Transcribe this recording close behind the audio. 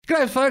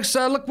G'day, folks.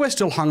 Look, we're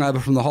still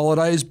hungover from the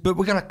holidays, but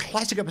we've got a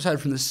classic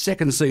episode from the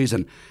second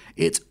season.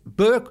 It's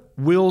Burke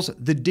Wills,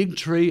 The Dig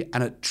Tree,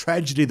 and a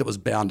tragedy that was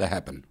bound to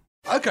happen.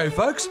 Okay,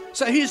 folks,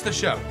 so here's the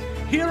show.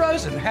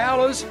 Heroes and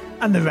howlers.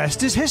 And the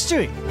rest is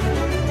history.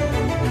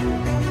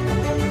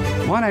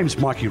 My name's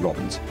Mikey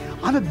Robbins.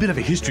 I'm a bit of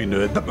a history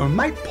nerd, but my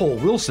mate Paul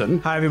Wilson...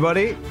 Hi,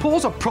 everybody.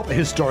 Paul's a proper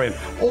historian,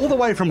 all the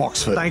way from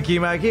Oxford. Thank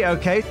you, Maggie.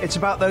 Okay, it's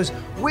about those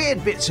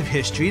weird bits of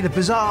history, the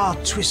bizarre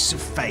twists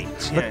of fate.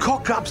 The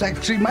cock-ups,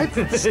 actually, mate,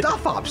 the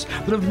stuff-ups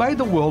that have made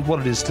the world what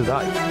it is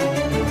today.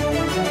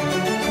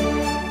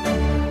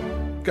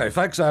 Okay,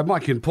 folks,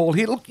 Mikey and Paul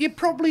here. Look, you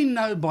probably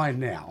know by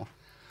now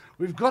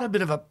we've got a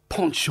bit of a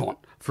penchant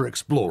for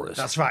explorers.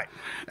 That's right.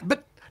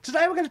 But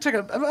today we're going to take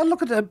a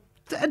look at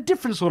a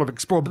different sort of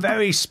explorer.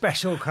 Very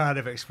special kind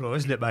of explorer,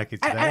 isn't it, Mikey,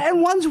 today?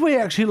 And ones we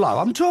actually love.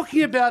 I'm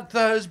talking about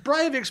those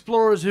brave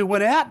explorers who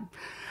went out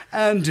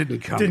and didn't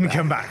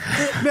come back.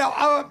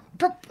 Now,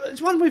 it's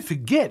one we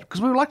forget,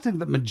 because we like to think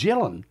that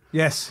Magellan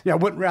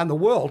went around the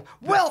world.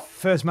 Well,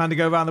 first man to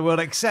go around the world,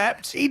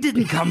 except he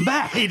didn't come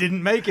back. He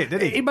didn't make it,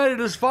 did he? He made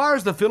it as far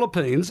as the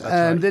Philippines. That's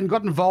and right. Then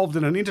got involved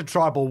in an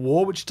intertribal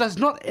war, which does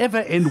not ever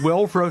end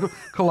well for a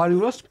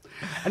colonialist.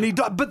 And he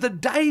died. But the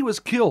day he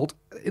was killed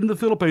in the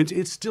Philippines,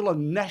 it's still a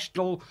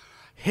national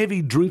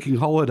heavy drinking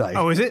holiday.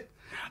 Oh, is it?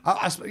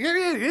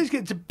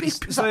 It's a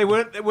big. So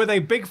were they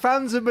big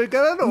fans of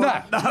Magellan? Or?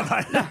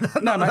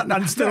 No, mate.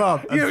 And still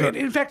are.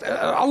 In fact,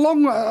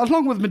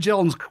 along with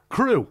Magellan's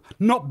crew,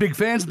 not big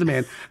fans of the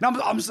man. Now,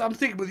 I'm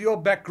thinking with your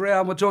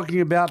background, we're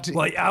talking about.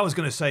 Well, I was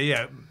going to say,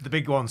 the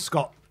big one,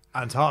 Scott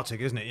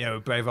Antarctic, isn't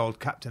it? Brave old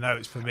Captain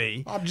Oates for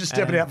me. I'm just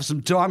stepping out for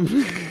some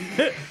time.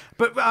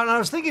 But I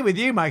was thinking with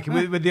you, Mike,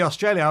 with the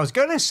Australia, I was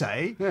going to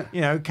say,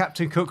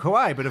 Captain Cook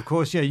Hawaii, but of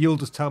course, you'll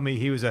just tell me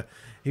he was a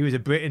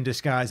Brit in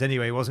disguise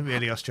anyway. He wasn't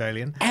really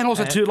Australian. And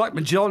also, too, like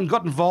Magellan,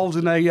 got involved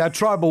in a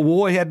tribal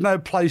war he had no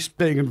place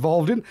being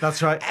involved in.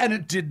 That's right. And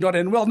it did not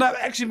end well. No,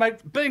 actually,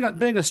 mate, being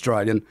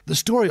Australian, the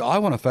story I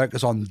want to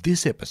focus on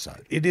this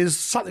episode, it is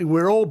something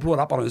we're all brought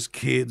up on as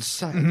kids,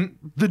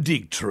 the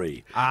Dig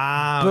Tree.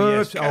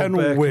 Burke and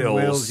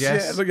Wills.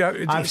 Yes.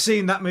 Yeah, I've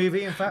seen that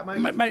movie, in fact,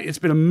 mate. Mate, it's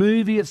been a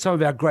movie. It's some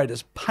of our greatest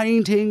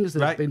paintings.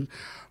 There's been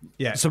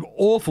some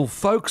awful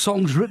folk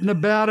songs written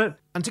about it.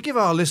 And to give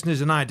our listeners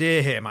an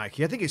idea here,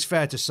 Mikey, I think it's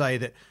fair to say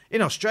that in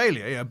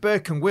Australia,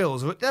 Burke and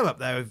Wills, they're up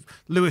there with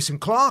Lewis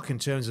and Clark in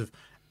terms of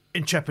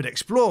intrepid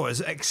explorers,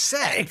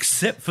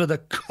 except for the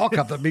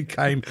cock-up that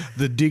became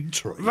the Dig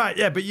Tree. Right,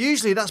 but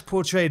usually that's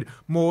portrayed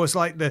more as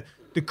like the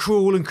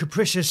cruel and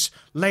capricious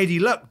Lady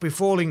Luck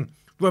befalling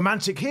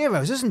romantic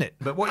heroes, isn't it?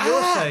 But what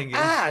you're saying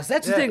is...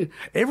 that's the thing.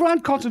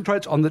 Everyone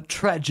concentrates on the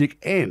tragic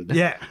end.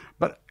 Yeah.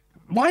 But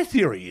my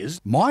theory is,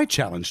 my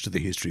challenge to the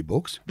history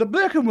books, the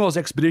Burke and Wills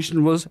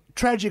expedition was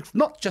tragic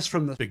not just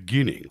from the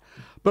beginning,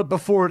 but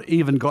before it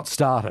even got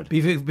started.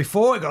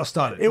 Before it got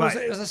started? It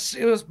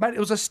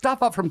was a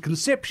stuff up from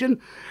conception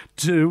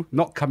to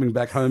not coming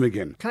back home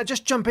again. Can I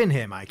just jump in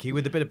here, Mikey,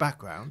 with a bit of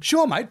background?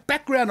 Sure, mate.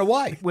 Background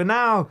away. We're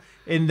now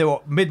in the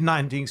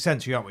mid-19th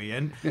century, aren't we?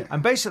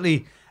 And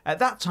basically, at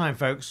that time,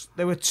 folks,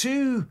 there were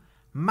two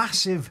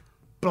massive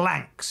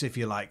blanks, if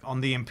you like, on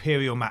the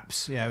imperial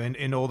maps,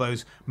 in all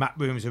those map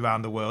rooms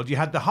around the world. You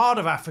had the heart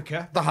of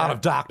Africa. The heart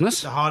of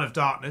darkness. The heart of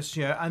darkness,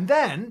 and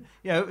then,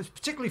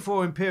 particularly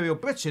for Imperial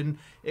Britain,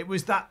 it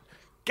was that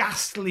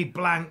ghastly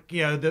blank,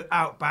 the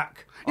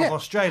outback of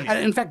Australia.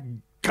 And in fact,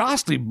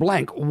 ghastly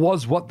blank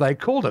was what they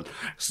called it,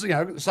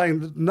 saying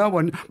that no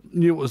one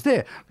knew it was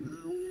there.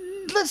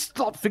 Let's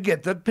not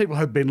forget that people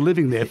have been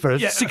living there for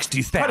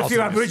 60,000 Quite a few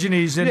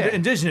Aborigines and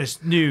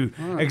Indigenous knew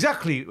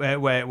exactly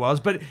where it was,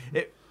 but...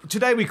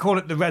 Today we call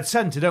it the Red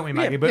Centre, don't we,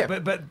 Maggie?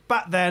 But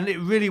back then it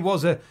really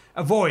was a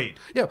void.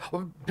 Yeah,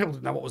 well, people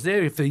didn't know what was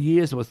there. For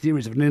years there were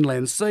theories of an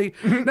inland sea.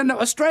 No,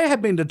 Australia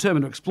had been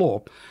determined to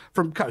explore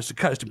from coast to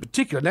coast in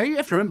particular. Now, you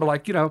have to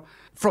remember,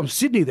 from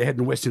Sydney they're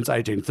heading west since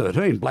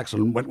 1813,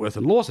 Blaxland, Wentworth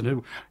and Lawson,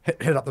 who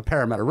head up the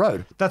Parramatta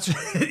Road. That's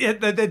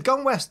they'd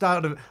gone west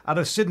out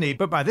of Sydney,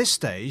 but by this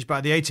stage,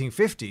 by the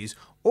 1850s,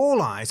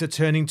 all eyes are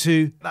turning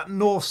to that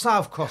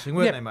north-south crossing,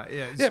 weren't they,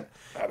 mate?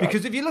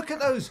 Because if you look at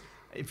those...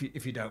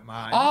 If you don't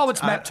mind. Oh,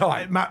 it's map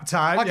time. Map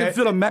time. I can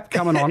feel a map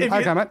coming on.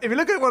 Okay, mate. If you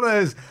look at one of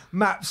those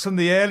maps from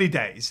the early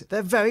days,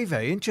 they're very,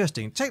 very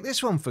interesting. Take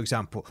this one, for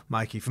example,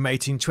 Mikey, from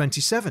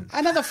 1827.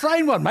 Another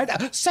framed one, mate.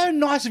 So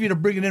nice of you to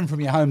bring it in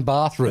from your home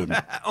bathroom.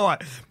 All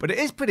right. But it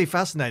is pretty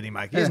fascinating,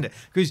 Mikey, isn't it?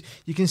 Because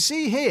you can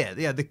see here,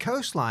 the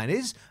coastline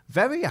is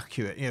very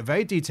accurate,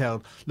 very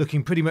detailed,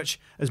 looking pretty much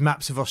as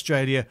maps of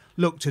Australia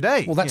look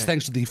today. Well, that's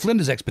thanks to the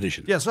Flinders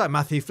expedition. Yeah, that's right,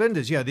 Matthew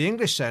Flinders, the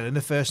English sailor and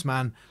the first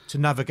man to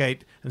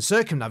navigate and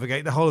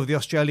circumnavigate the whole of the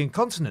Australian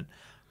continent.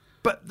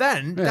 But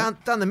then,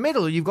 down the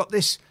middle, you've got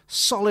this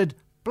solid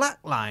black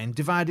line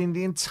dividing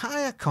the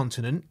entire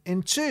continent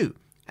in two.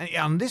 And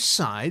on this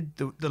side,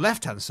 the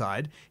left-hand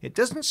side, it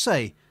doesn't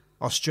say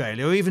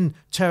Australia or even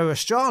Terra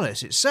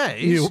Australis. It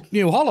says...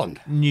 New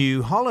Holland.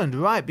 New Holland,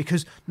 right,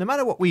 because no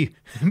matter what we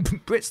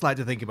Brits like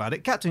to think about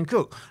it, Captain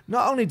Cook,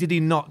 not only did he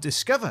not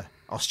discover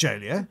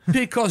Australia.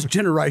 Because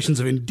generations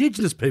of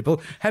indigenous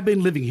people have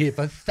been living here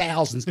for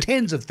thousands,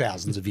 tens of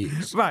thousands of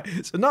years. Right.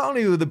 So not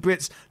only were the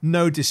Brits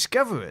no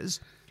discoverers,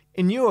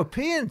 in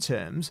European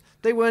terms,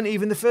 they weren't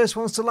even the first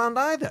ones to land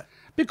either.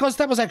 Because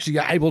that was actually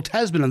Abel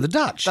Tasman and the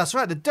Dutch. That's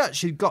right. The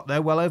Dutch had got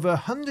there well over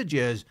 100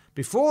 years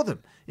before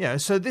them.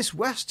 So this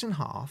western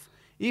half,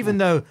 even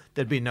though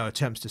there'd been no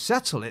attempts to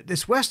settle it,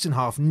 this western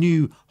half,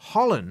 New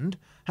Holland,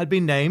 had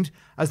been named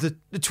as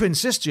the twin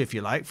sister, if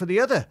you like, for the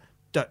other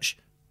Dutch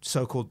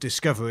so-called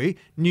discovery,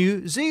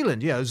 New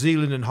Zealand.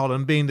 Zealand and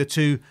Holland being the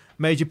two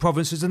major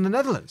provinces in the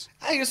Netherlands.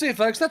 Hey, you see,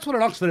 folks, that's what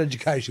an Oxford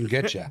education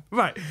gets you.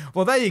 Right.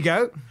 Well, there you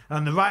go.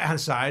 On the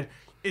right-hand side,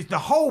 is the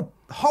whole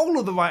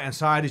of the right-hand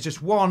side is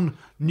just one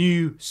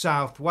New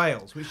South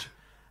Wales, which...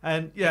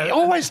 And yeah, it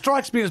always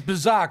strikes me as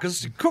bizarre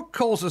because Cook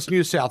calls us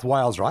New South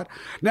Wales, right?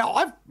 Now,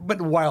 I've been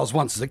to Wales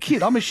once as a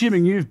kid. I'm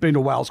assuming you've been to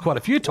Wales quite a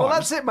few times. Well,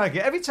 that's it,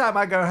 Mikey. Every time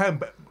I go home,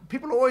 but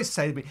people always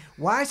say to me,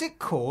 why is it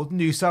called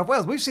New South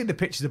Wales? We've seen the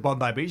pictures of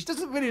Bondi Beach. It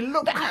doesn't really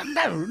look...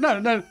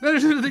 No.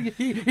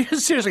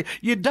 Seriously,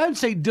 you don't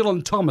see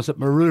Dylan Thomas at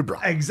Maroubra.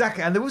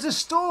 Exactly. And there was a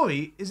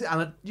story,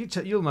 and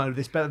you'll know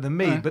this better than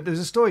me, but there's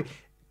a story...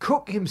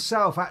 Cook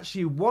himself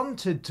actually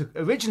wanted to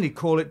originally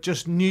call it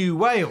just New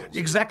Wales.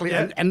 Exactly.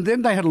 Yeah. And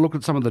then they had a look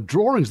at some of the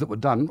drawings that were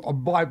done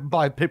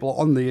by people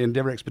on the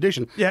Endeavour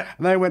expedition. Yeah.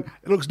 And they went,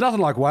 it looks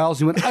nothing like Wales.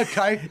 He went,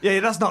 okay. Yeah,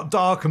 that's not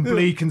dark and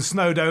bleak and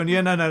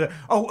Snowdonia. No.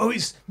 Oh,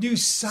 it's New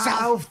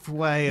South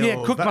Wales.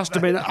 Yeah, Cook must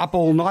have been up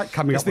all night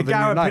coming up with a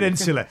new name.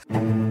 It's the Gower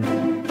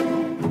Peninsula.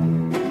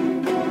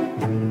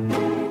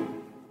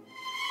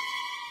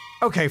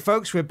 Okay,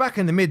 folks, we're back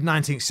in the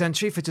mid-19th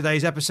century for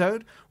today's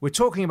episode. We're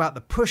talking about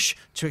the push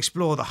to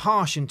explore the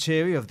harsh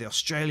interior of the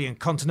Australian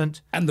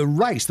continent. And the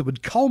race that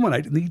would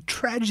culminate in the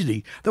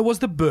tragedy that was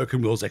the Burke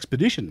and Wills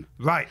expedition.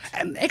 Right.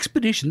 An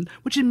expedition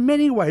which in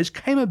many ways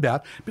came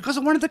about because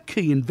of one of the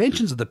key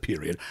inventions of the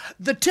period,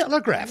 the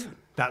telegraph.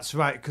 That's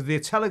right, because the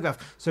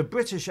telegraph... So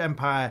British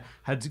Empire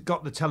had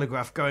got the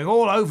telegraph going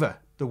all over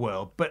the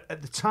world, but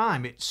at the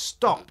time it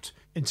stopped.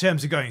 In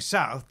terms of going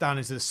south, down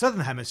into the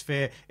southern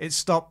hemisphere, it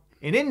stopped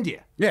in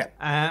India. Yeah.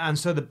 And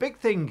so the big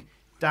thing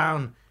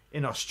down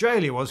in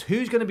Australia was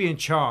who's going to be in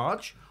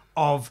charge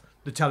of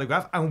the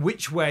telegraph and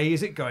which way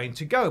is it going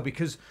to go?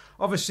 Because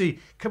obviously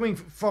coming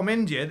from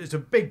India, there's a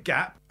big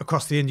gap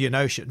across the Indian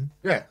Ocean.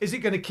 Yeah. Is it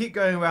going to keep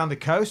going around the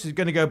coast? Is it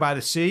going to go by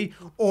the sea?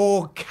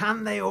 Or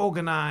can they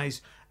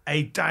organise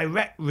a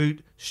direct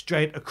route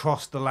straight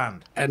across the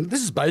land? And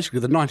this is basically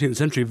the 19th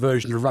century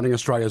version of running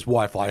Australia's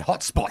Wi-Fi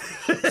hotspot.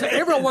 So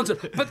everyone wants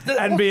it. But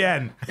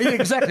NBN.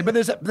 Exactly. But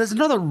there's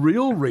another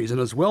real reason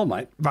as well,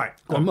 mate. Right.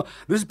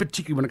 This is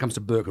particularly when it comes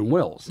to Burke and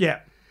Wells.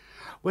 Yeah.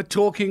 We're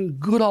talking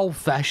good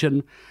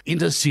old-fashioned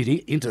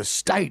intercity,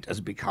 interstate as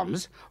it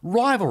becomes,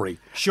 rivalry.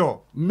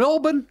 Sure.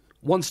 Melbourne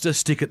wants to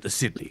stick it to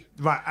Sydney.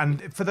 Right,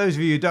 and for those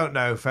of you who don't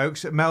know,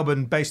 folks,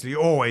 Melbourne basically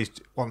always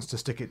wants to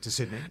stick it to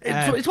Sydney.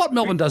 It's what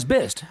Melbourne does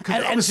best.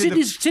 And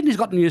Sydney's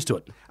gotten used to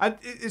it. And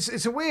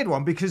it's a weird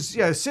one because,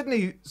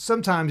 Sydney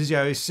sometimes,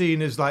 is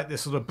seen as like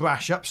this sort of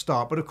brash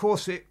upstart, but of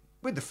course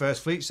with the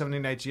First Fleet,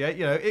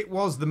 1788, it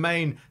was the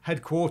main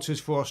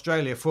headquarters for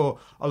Australia for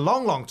a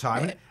long, long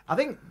time. Yeah. I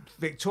think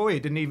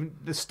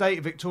the state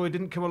of Victoria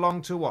didn't come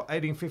along till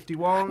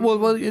 1851?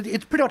 Well,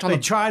 it's pretty much on They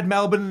tried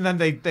Melbourne and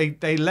then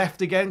they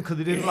left again because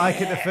they didn't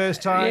like it the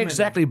first time.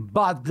 Exactly,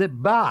 but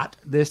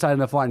they're starting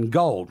to find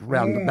gold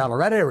around the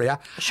Ballarat area.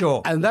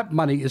 Sure. And that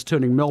money is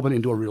turning Melbourne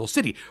into a real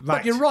city. Right.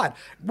 But you're right.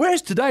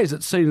 Whereas today is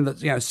it seen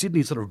that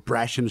Sydney's sort of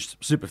brash and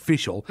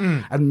superficial,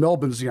 and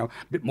Melbourne's a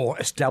bit more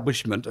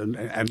establishment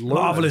and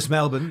marvellous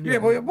Melbourne.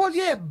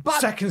 Yeah, but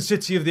second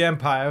city of the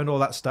empire and all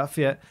that stuff.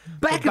 Yeah.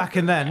 Back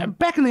in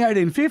the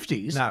 1850s.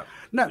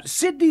 No,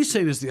 Sydney's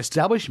seen as the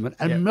establishment,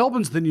 and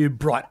Melbourne's the new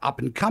bright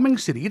up-and-coming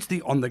city. It's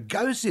the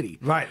on-the-go city.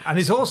 Right, and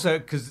it's also,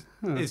 because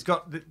it's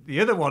got the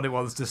other one it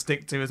wants to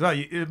stick to as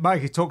well.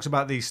 Mikey talks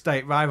about these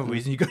state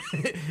rivalries, and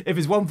if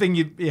there's one thing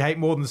you hate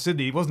more than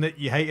Sydney, wasn't it?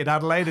 You hated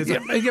Adelaide, is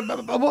it? Yeah,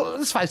 well,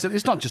 let's face it,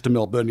 it's not just a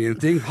Melburnian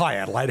thing. Hi,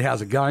 Adelaide,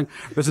 how's it going?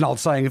 There's an old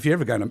saying, if you're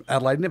ever going to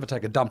Adelaide, never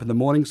take a dump in the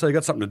morning, so you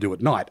got something to do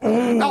at night.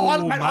 I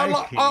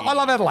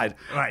love Adelaide.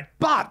 Right.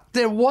 But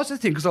there was a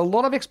thing, because a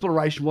lot of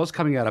exploration was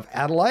coming out of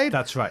Adelaide.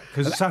 That's right,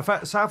 because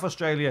South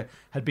Australia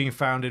had been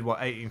founded,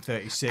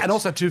 1836? And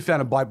also, too,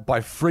 founded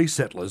by free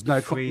settlers.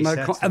 And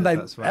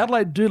that's right.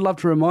 Adelaide do love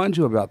to remind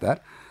you about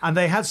that. And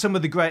they had some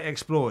of the great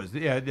explorers.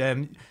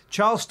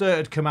 Charles Sturt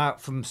had come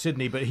out from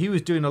Sydney, but he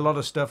was doing a lot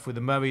of stuff with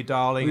the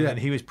Murray-Darling, and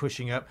he was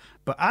pushing up.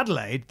 But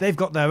Adelaide, they've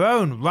got their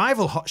own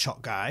rival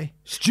hotshot guy.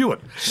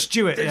 Stuart.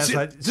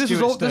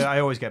 I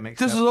always get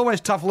mixed up. This is always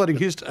tough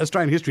learning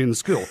Australian history in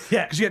school.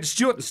 Yeah. Because you had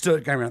Stuart and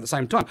Sturt going around at the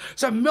same time.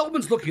 So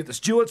Melbourne's looking at the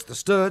Stuarts, the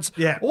Sturts,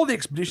 all the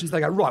expeditions.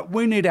 They go, right,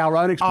 we need our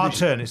own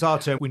expedition. It's our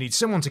turn. We need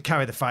someone to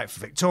carry the fight for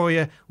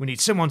Victoria. We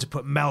need someone to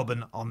put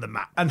Melbourne on the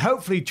map. And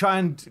hopefully try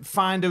and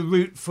find a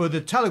route for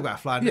the telegraph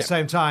telegraph line at the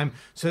same time,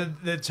 so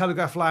the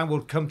telegraph line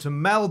will come to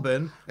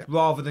Melbourne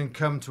rather than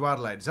come to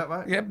Adelaide. Is that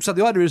right? Yep. So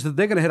the idea is that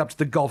they're going to head up to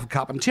the Gulf of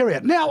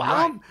Carpentaria.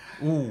 Now,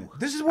 Ooh,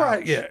 this is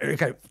where,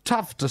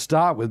 tough to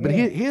start with, but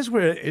here's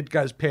where it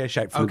goes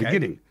pear-shaped from the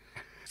beginning.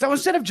 So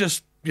instead of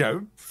just,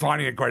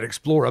 finding a great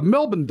explorer,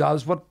 Melbourne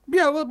does what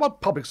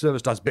public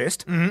service does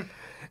best. Mm-hmm.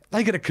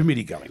 They get a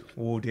committee going.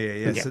 Oh dear,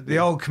 yes. Yeah. So the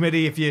old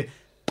committee, if you're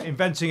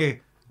inventing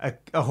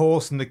a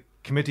horse and the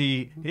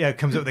committee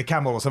comes up with a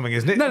camel or something,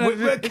 isn't it?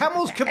 No,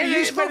 camels could be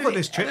useful for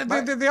this trip.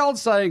 The old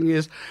saying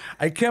is,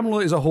 a camel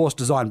is a horse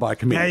designed by a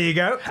committee. There you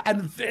go.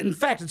 And in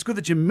fact, it's good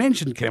that you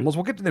mentioned camels.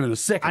 We'll get to them in a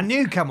second. I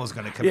knew camels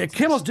were going to come into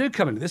camels do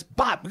come into this,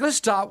 but we're going to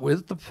start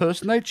with the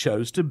person they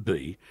chose to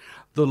be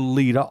the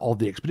leader of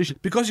the expedition.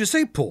 Because you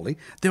see, Paulie,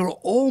 there are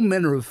all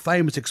manner of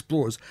famous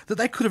explorers that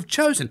they could have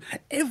chosen.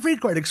 Every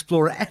great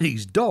explorer and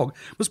his dog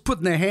was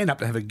putting their hand up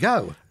to have a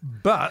go.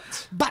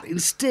 But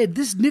instead,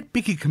 this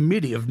nitpicky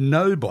committee of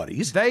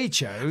nobodies... They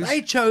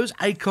chose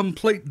a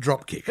complete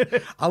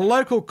dropkick. A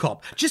local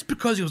cop, just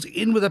because he was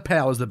in with the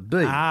powers that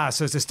be.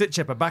 So it's to stitch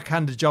up a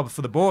backhanded job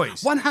for the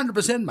boys.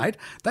 100%, mate.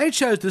 They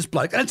chose this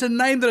bloke, and it's a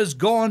name that has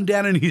gone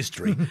down in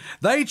history.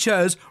 They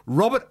chose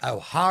Robert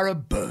O'Hara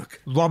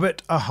Burke.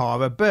 Robert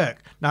O'Hara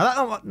Burke.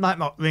 Now, that might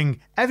not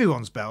ring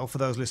everyone's bell for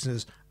those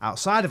listeners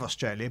outside of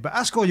Australia, but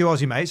ask all your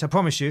Aussie mates, I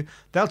promise you,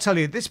 they'll tell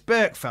you this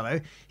Burke fellow,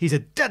 he's a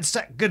dead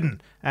set good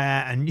un,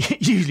 and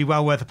usually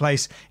well worth a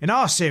place in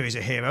our series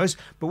of heroes.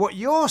 But what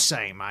you're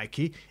saying,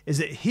 Mikey, is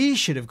that he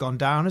should have gone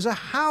down as a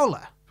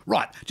howler.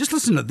 Right, just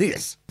listen to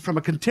this from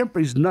a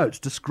contemporary's notes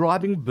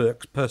describing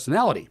Burke's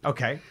personality.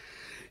 Okay.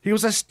 He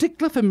was a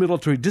stickler for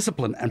military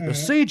discipline and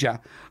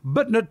procedure,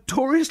 but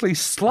notoriously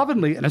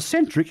slovenly and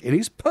eccentric in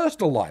his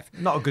personal life.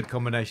 Not a good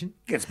combination.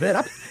 Gets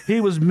better.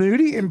 He was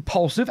moody,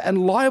 impulsive,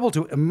 and liable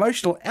to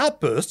emotional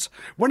outbursts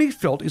when he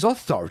felt his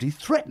authority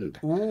threatened.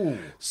 Ooh.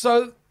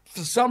 So, for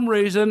some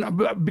reason,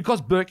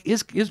 because Burke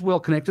is well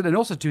connected, and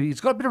also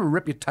he's got a bit of a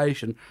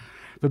reputation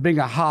for being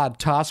a hard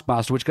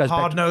taskmaster, which goes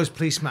hard-nosed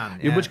policeman,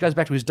 which goes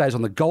back to his days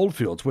on the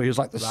goldfields, where he was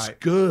like the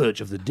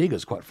scourge of the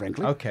diggers, quite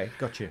frankly. Okay,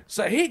 got you.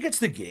 So he gets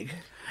the gig,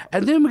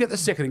 and then we get the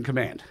second in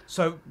command.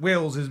 So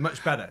Wills is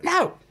much better.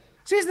 No,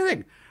 see, here's the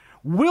thing: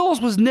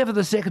 Wills was never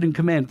the second in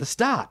command at the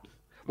start.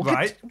 We'll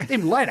get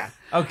him later.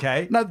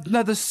 Okay. No,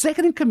 the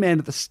second in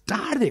command at the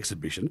start of the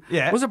exhibition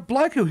was a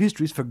bloke who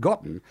history's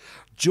forgotten,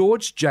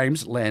 George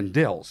James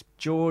Landells.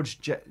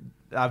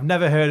 I've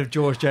never heard of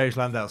George James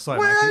Landell. Sorry,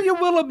 well, Mikey. you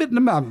will a bit in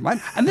a moment, mate.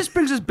 And this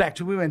brings us back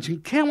to, we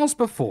mentioned camels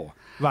before.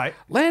 Right.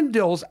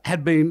 Landells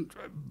had been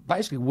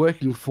basically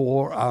working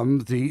for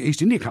the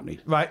East India Company.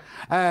 Right.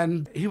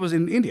 And he was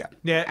in India.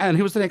 Yeah. And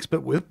he was an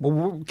expert with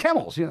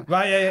camels,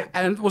 Right, yeah.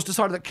 And it was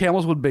decided that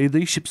camels would be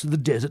the ships of the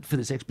desert for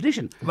this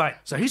expedition. Right.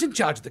 So he's in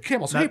charge of the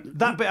camels. Now,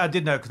 that bit I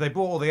did know, because they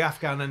brought all the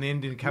Afghan and the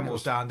Indian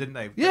camels down, didn't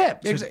they? Yeah.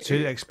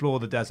 To explore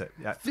the desert.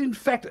 Yeah. In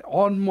fact,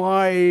 on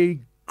my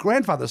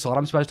grandfather's side,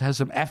 I'm supposed to have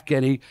some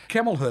Afghani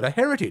camel herder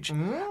heritage.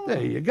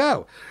 There you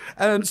go.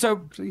 And so,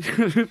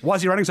 why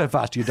is he running so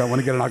fast? You don't want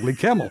to get an ugly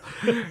camel.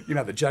 You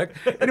know the joke.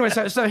 Anyway,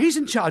 so he's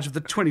in charge of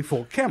the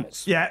 24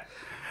 camels. Yeah.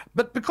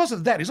 But because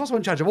of that, he's also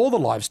in charge of all the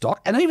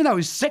livestock. And even though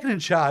he's second in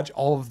charge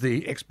of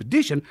the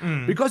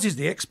expedition, because he's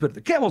the expert of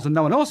the camels and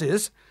no one else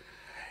is,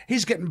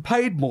 he's getting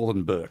paid more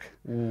than Burke.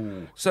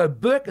 Ooh. So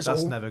Burke is...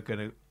 That's never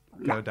going to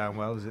go down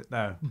well, is it?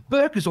 No.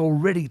 Burke is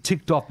already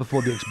ticked off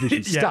before the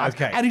expedition starts.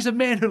 Okay. And he's a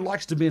man who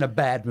likes to be in a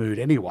bad mood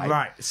anyway.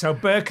 Right. So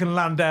Burke and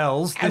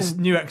Landells, this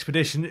new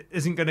expedition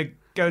isn't going to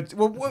go...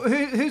 Well,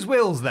 who's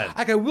Wills then?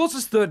 Okay, Wills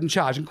is third in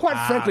charge. And quite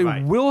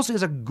frankly, Wills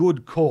is a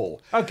good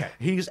call. Okay.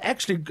 He's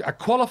actually a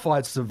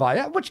qualified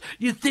surveyor, which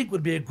you'd think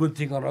would be a good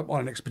thing on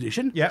an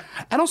expedition. Yep.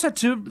 And also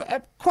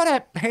quite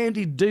a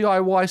handy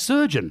DIY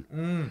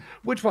surgeon,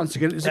 which once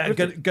again is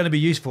going to be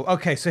useful.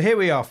 Okay, so here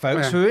we are,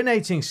 folks. Yeah. We're in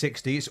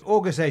 1860. It's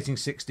August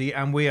 1860,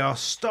 and we are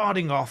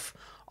starting off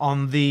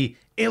on the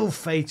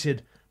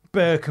ill-fated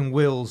Burke and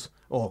Wills,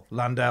 or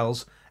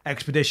Landells,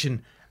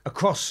 expedition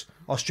across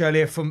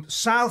Australia from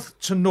south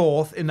to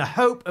north in the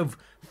hope of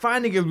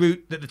finding a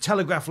route that the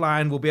telegraph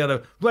line will be able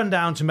to run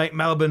down to make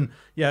Melbourne,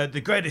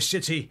 the greatest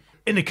city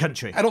in the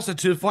country. And also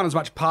to find as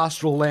much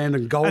pastoral land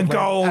and gold.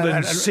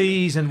 And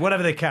seas and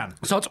whatever they can.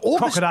 So it's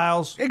August...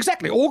 Crocodiles.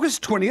 Exactly.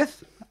 August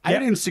 20th,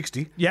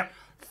 1860. Yep.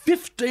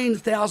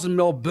 15,000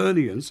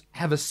 Melburnians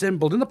have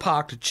assembled in the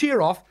park to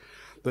cheer off...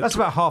 That's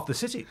about half the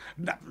city.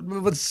 No,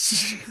 in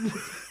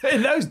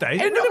those days.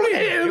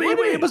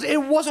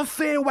 It was a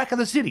fair whack of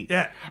the city.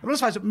 Yeah. Let's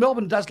face it,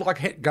 Melbourne does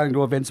like going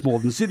to events more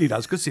than Sydney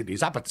does, because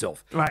Sydney's up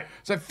itself. Right.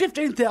 So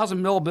 15,000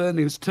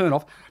 Melburnians turn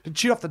off to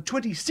cheer off the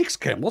 26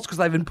 camels, because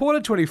they've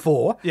imported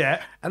 24.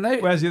 Yeah. And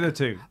where's the other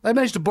two? They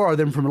managed to borrow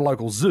them from a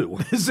local zoo.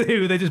 The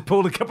zoo? They just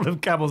pulled a couple of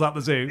camels out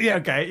the zoo? Yeah.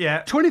 Okay,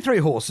 yeah. 23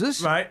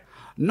 horses. Right.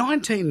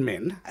 19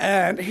 men.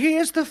 And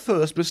here's the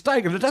first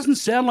mistake, and it doesn't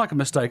sound like a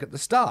mistake at the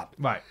start.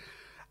 Right.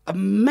 A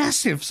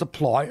massive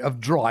supply of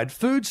dried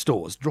food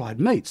stores, dried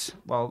meats.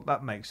 Well,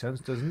 that makes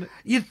sense, doesn't it?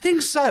 You'd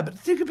think so, but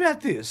think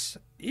about this.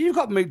 You've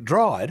got meat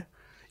dried,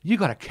 you've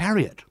got to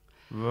carry it.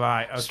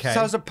 Right, okay.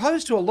 So as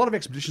opposed to a lot of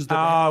expeditions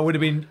that it would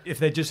have been if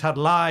they just had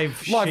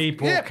live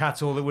sheep or yeah.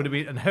 cattle that would have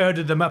been and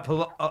herded them up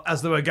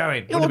as they were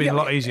going. It would have been a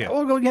lot easier.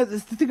 Well, the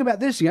thing about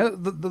this,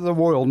 the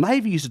Royal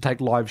Navy used to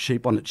take live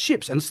sheep on its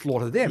ships and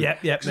slaughter them.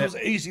 Yep. It was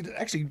easy. To,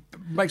 actually,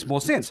 makes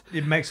more sense.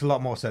 It makes a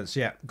lot more sense.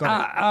 Yeah,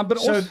 got it. But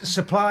so also,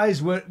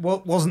 supplies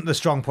wasn't the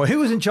strong point. Who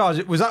was in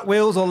charge? Was that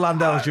Wills or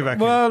Landells? Do you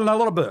reckon? well, a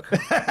lot of Burke.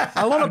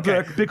 A lot of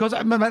Burke because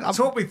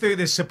talk me through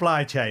this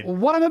supply chain.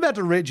 what I'm about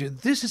to read you.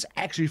 This is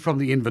actually from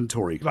the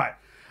inventory. Right.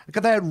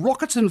 They had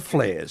rockets and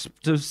flares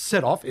to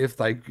set off if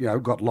they,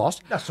 got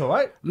lost. That's all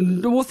right.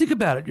 Well, think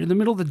about it. You're in the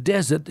middle of the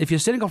desert. If you're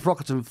setting off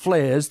rockets and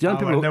flares, the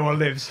only people no one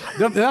lives.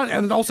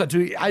 and also,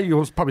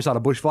 you'll probably start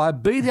a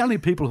bushfire. B, the only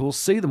people who will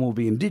see them will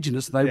be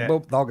indigenous. They'll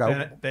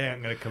go. They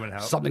aren't going to come and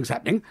help. Something's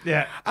happening.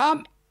 Yeah.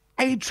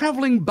 A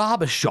travelling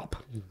barber shop.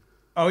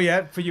 Oh,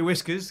 yeah, for your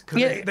whiskers.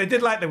 Because they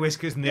did like the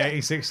whiskers in the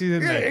 1860s,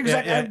 didn't they?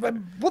 Exactly. Yeah.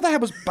 What they had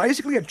was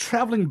basically a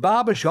travelling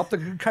barber shop that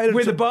catered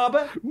With to... a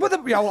barber?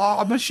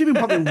 I'm assuming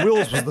probably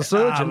Wills was the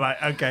surgeon. Right,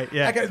 okay,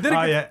 yeah. Okay,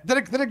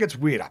 then it gets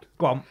weirder.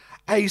 Go on.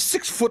 A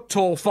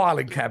 6-foot-tall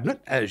filing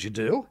cabinet, as you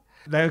do.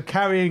 They're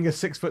carrying a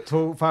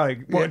 6-foot-tall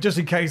filing, just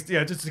in case,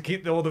 just to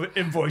keep all the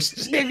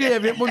invoices.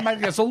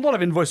 It's a lot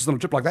of invoices on a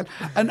trip like that.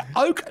 An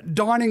oak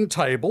dining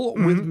table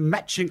with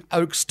matching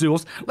oak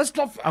stools. Let's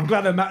not. I'm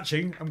glad they're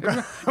matching. I'm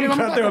glad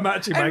they were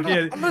matching, Mike.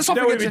 You don't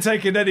want to be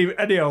taking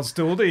any old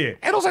stool, do you?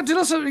 And also,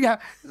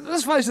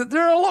 let's face it,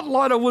 there are a lot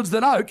lighter woods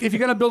than oak if you're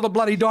going to build a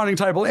bloody dining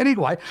table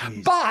anyway.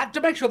 Jeez. But to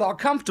make sure they were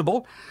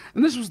comfortable,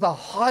 and this was the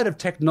height of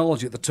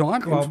technology at the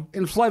time,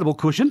 inflatable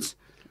cushions.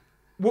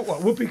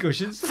 What whoopee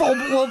cushions? Well,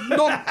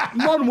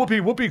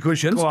 non-whoopee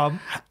cushions. Go on.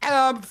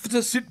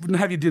 To sit and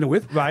have your dinner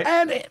with. Right.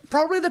 And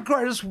probably the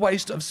greatest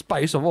waste of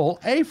space of all,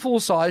 a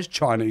full-size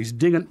Chinese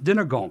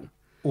dinner gong.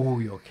 Oh,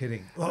 you're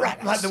kidding.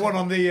 Right. Like the one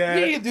on the...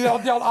 the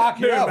old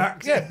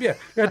RQL. Yeah.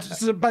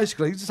 It's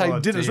basically, say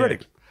dinner's ready.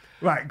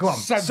 Right, go on.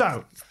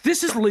 So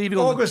this is leaving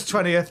August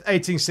 20th,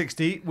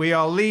 1860. We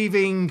are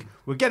leaving.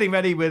 We're getting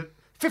ready with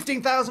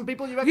 15,000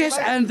 people, you reckon? Yes,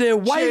 mate? and they're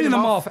waving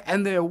them off.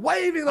 And they're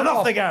waving them off. And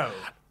off they go.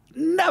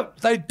 No,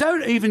 they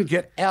don't even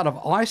get out of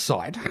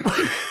eyesight.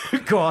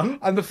 Go on.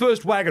 And the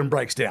first wagon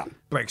breaks down.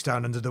 Breaks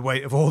down under the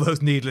weight of all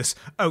those needless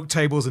oak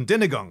tables and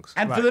dinner gongs.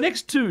 And for the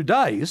next 2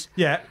 days,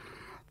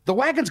 the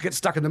wagons get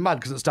stuck in the mud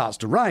because it starts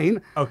to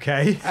rain.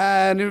 Okay.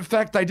 And in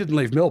fact, they didn't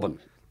leave Melbourne.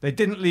 They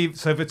didn't leave,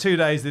 so for 2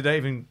 days they don't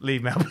even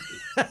leave Melbourne.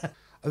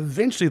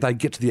 Eventually they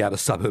get to the outer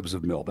suburbs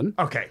of Melbourne.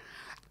 Okay.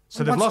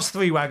 So they've lost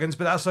 3 wagons,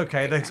 but that's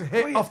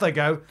okay. Off they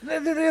go.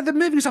 They're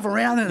moving stuff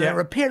around and they're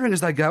repairing as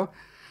they go.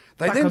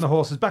 Back on the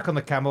horses, back on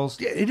the camels.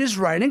 It is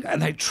raining,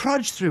 and they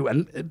trudge through,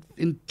 and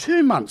in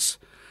 2 months,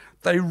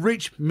 they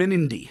reach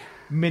Menindee.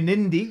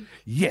 Menindee?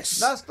 Yes.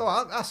 That's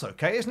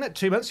okay, isn't it?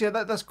 2 months? Yeah,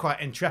 that's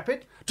quite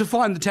intrepid. To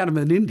find the town of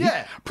Menindee.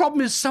 Yeah.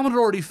 Problem is, someone had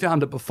already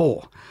found it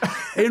before.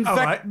 In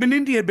fact,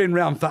 Menindee had been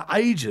around for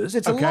ages.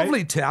 It's a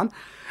lovely town.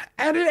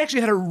 And it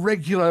actually had a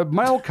regular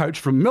mail coach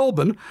from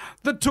Melbourne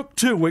that took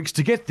 2 weeks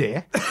to get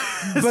there.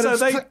 But so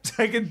they've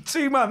taken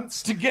 2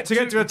 months to get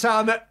to a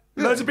town that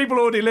loads of people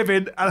already live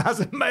in and has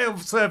a mail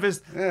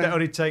service that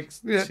only takes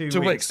 2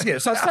 weeks. Yeah,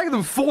 so it's taken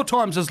them 4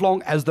 times as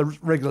long as the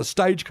regular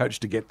stagecoach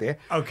to get there.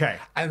 Okay.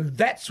 And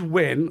that's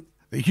when,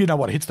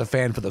 what hits the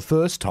fan for the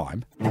first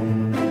time.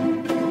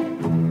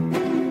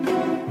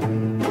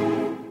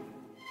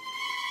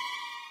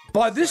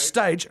 By this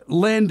stage,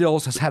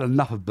 Landells has had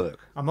enough of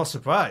Burke. I'm not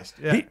surprised.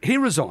 Yeah. He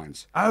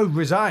resigns. Oh,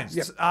 resigns.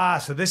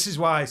 Yep. So this is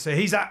why. So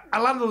he's out.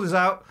 Landells is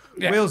out.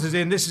 Yeah. Wills is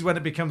in. This is when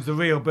it becomes the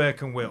real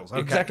Burke and Wills.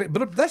 Okay. Exactly.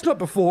 But that's not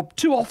before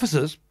 2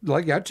 officers,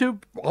 2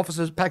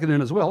 officers packing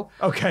in as well.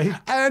 Okay.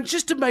 And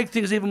just to make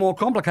things even more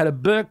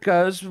complicated, Burke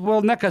goes, well,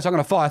 in that case, I'm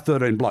going to fire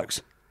 13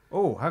 blokes.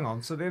 Oh, hang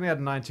on. So they only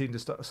had 19 to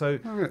start. So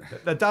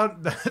they're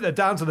down. They're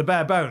down to the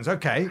bare bones.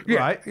 Okay,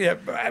 right. Yeah.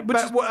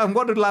 And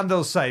what did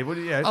Landells say?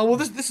 Oh well,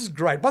 this is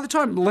great. By the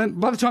time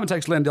it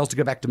takes Landells to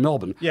go back to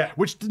Melbourne,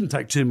 which didn't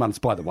take 2 months,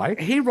 by the way,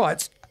 he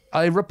writes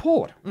a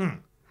report.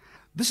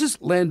 This is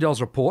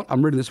Landells' report.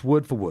 I'm reading this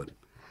word for word,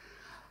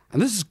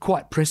 and this is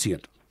quite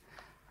prescient.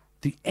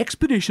 The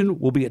expedition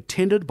will be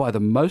attended by the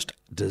most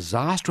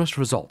disastrous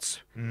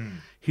results.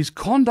 His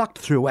conduct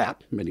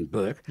throughout, meaning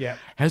Burke,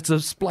 has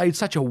displayed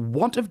such a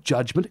want of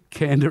judgment,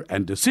 candour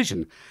and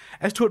decision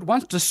as to at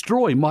once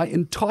destroy my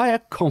entire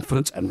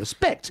confidence and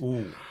respect.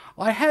 Ooh.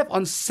 I have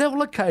on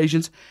several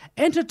occasions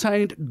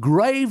entertained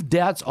grave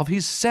doubts of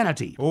his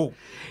sanity. Ooh.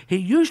 He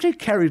usually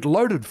carried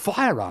loaded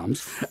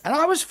firearms, and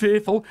I was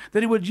fearful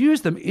that he would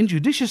use them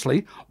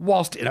injudiciously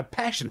whilst in a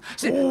passion.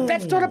 See,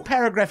 that's not a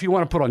paragraph you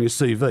want to put on your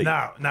CV.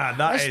 No,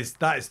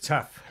 that is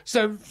tough.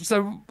 So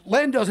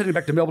Landells heading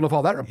back to Melbourne to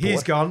file that report.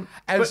 He's gone.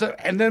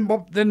 And then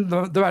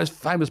the most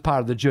famous part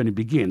of the journey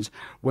begins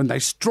when they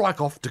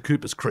strike off to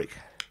Cooper's Creek.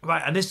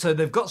 Right, and so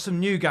they've got some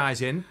new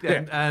guys in,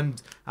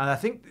 and I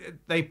think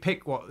they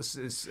pick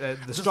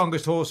the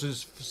strongest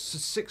horses,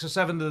 6 or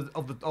 7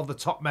 of the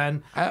top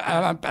men,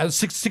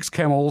 6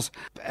 camels,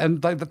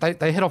 and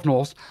they head off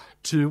north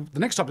to the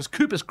next stop is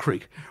Cooper's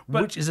Creek,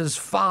 which is as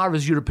far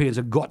as Europeans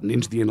have gotten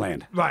into the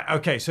inland. Right.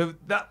 Okay. So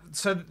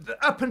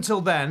up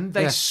until then,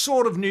 they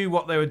sort of knew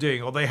what they were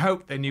doing, or they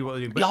hoped they knew what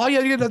they were doing. Oh,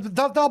 yeah,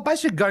 they're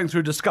basically going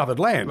through discovered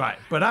land. Right.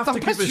 But after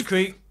Cooper's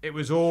Creek, it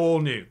was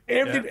all new.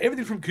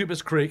 Everything from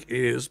Cooper's Creek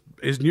is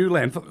new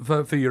land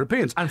for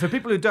Europeans. And for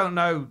people who don't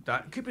know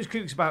that, Cooper's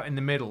Creek's about in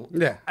the middle.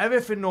 Yeah.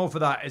 Everything north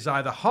of that is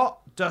either hot,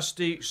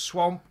 dusty,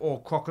 swamp,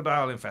 or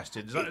crocodile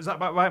infested. Is that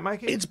about right,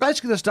 Mikey? It's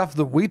basically the stuff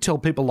that we tell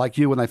people like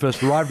you when they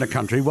first arrive in a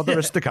country what the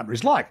rest of the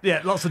country's like.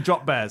 Yeah, lots of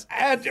drop bears.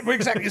 And,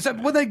 exactly. So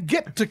when they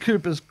get to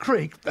Cooper's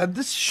Creek, and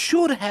this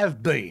should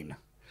have been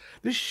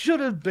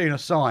a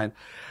sign.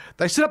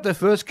 They set up their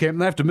first camp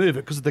and they have to move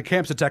it because the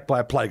camp's attacked by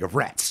a plague of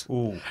rats.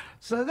 Ooh.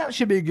 So that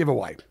should be a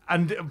giveaway.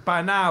 And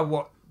by now,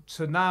 what?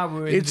 So now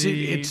we're in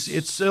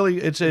it's early.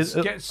 It's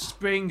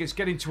spring. It's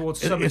getting towards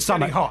summer. It's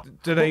summer.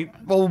 Getting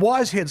hot. Well,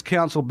 wise heads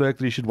counsel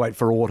Berkeley should wait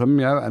for autumn,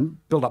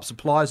 and build up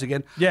supplies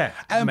again. Yeah,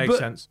 makes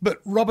sense.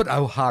 But Robert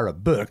O'Hara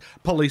Burke,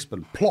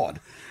 policeman Plod,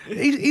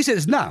 he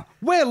says, no,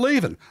 we're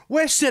leaving.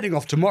 We're setting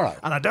off tomorrow.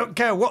 And I don't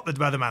care what the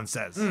weatherman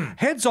says.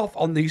 Heads off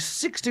on the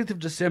 16th of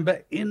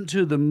December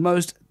into the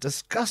most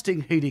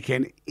disgusting heat he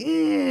can,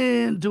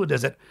 into a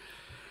desert.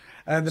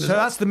 So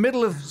that's the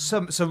middle of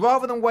summer. So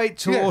rather than wait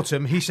till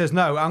autumn, he says,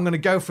 no, I'm going to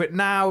go for it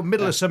now,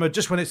 middle of summer,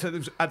 just when it's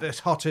at its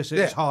hottest,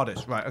 its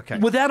hardest. Right, okay.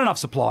 Without enough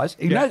supplies.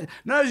 He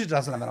knows he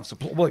doesn't have enough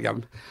supplies.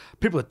 Well,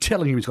 people are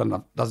telling him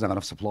doesn't have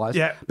enough supplies.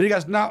 Yeah. But he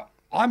goes, no,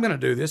 I'm going to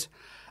do this.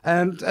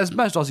 And as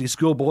most Aussie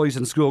schoolboys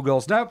and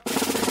schoolgirls know...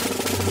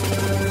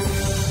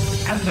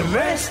 And the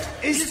rest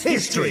is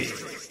history.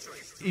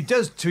 He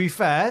does, to be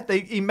fair,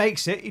 he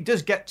makes it. He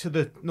does get to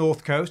the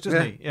north coast,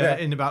 doesn't he?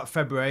 In about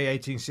February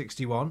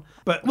 1861.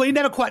 But he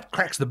never quite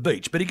cracks the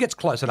beach, but he gets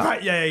close enough.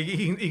 Right,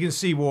 he can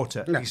see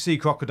water. He can see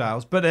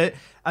crocodiles. But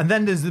and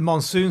then there's the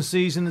monsoon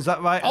season, is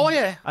that right? Oh,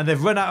 yeah. And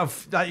they've run out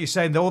of, like you're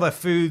saying, all their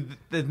food.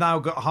 They've now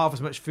got half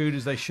as much food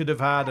as they should have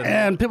had.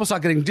 And people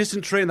start getting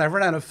dysentery and they've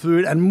run out of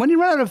food. And when you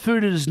run out of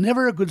food, it is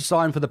never a good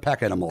sign for the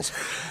pack animals.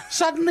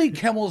 Suddenly,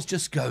 camels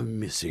just go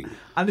missing.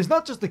 And it's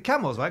not just the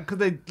camels, right? Because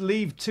they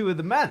leave two of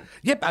the men.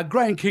 Yep,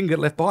 Gray and King get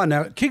left behind.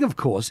 Now, King, of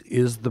course,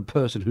 is the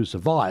person who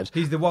survives.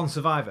 He's the one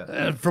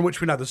survivor. From which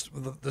we know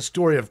the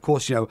story, of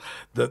course,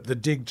 the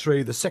dig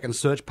tree, the second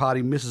search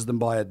party misses them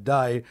by a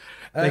day.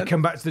 They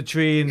come back to the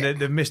tree and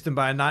they've missed them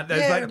by a night.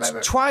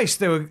 Twice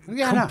they were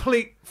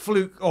complete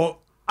fluke or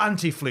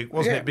anti-fluke,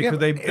 wasn't it? Because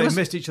they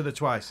missed each other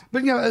twice.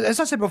 But, as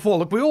I said before,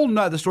 look, we all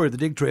know the story of the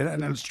dig tree,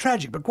 and it's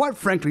tragic. But quite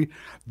frankly,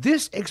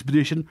 this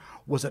expedition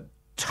was a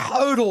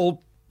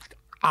total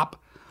up.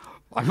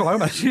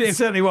 It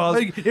certainly was.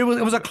 It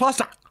was a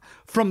cluster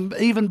from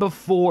even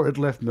before it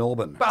left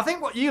Melbourne. But I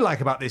think what you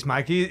like about this,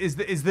 Mikey, is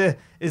the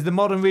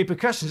modern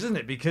repercussions, isn't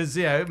it? Because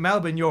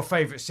Melbourne, your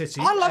favourite city.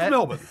 I love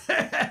Melbourne.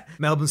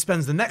 Melbourne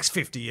spends the next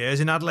 50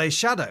 years in Adelaide's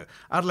shadow.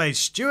 Adelaide's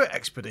Stuart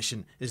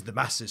expedition is the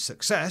massive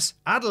success.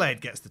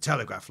 Adelaide gets the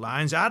telegraph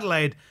lines.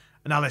 Adelaide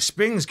and Alice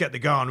Springs get the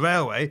Garn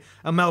Railway,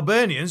 and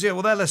Melburnians,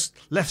 they're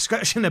left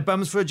scratching their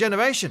bums for a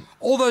generation.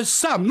 Although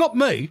some, not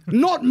me,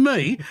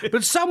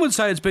 but some would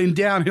say it's been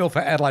downhill for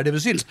Adelaide ever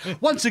since.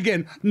 Once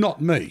again,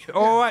 not me.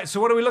 All right, so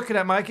what are we looking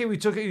at, Mikey? We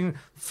took it in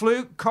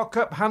fluke,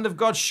 cock-up, hand of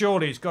God.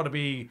 Surely it's got to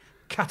be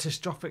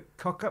catastrophic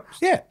cock-ups.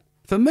 Yeah.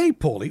 For me,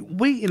 Paulie,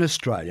 we in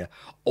Australia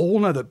all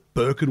know that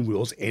Burke and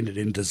Wills ended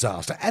in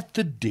disaster at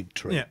the dig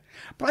tree. Yeah.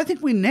 But I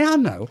think we now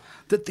know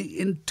that the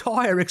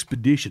entire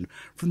expedition,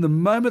 from the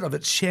moment of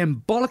its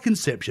shambolic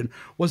inception,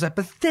 was a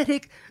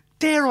pathetic,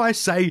 dare I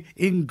say,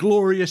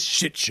 inglorious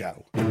shit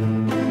show.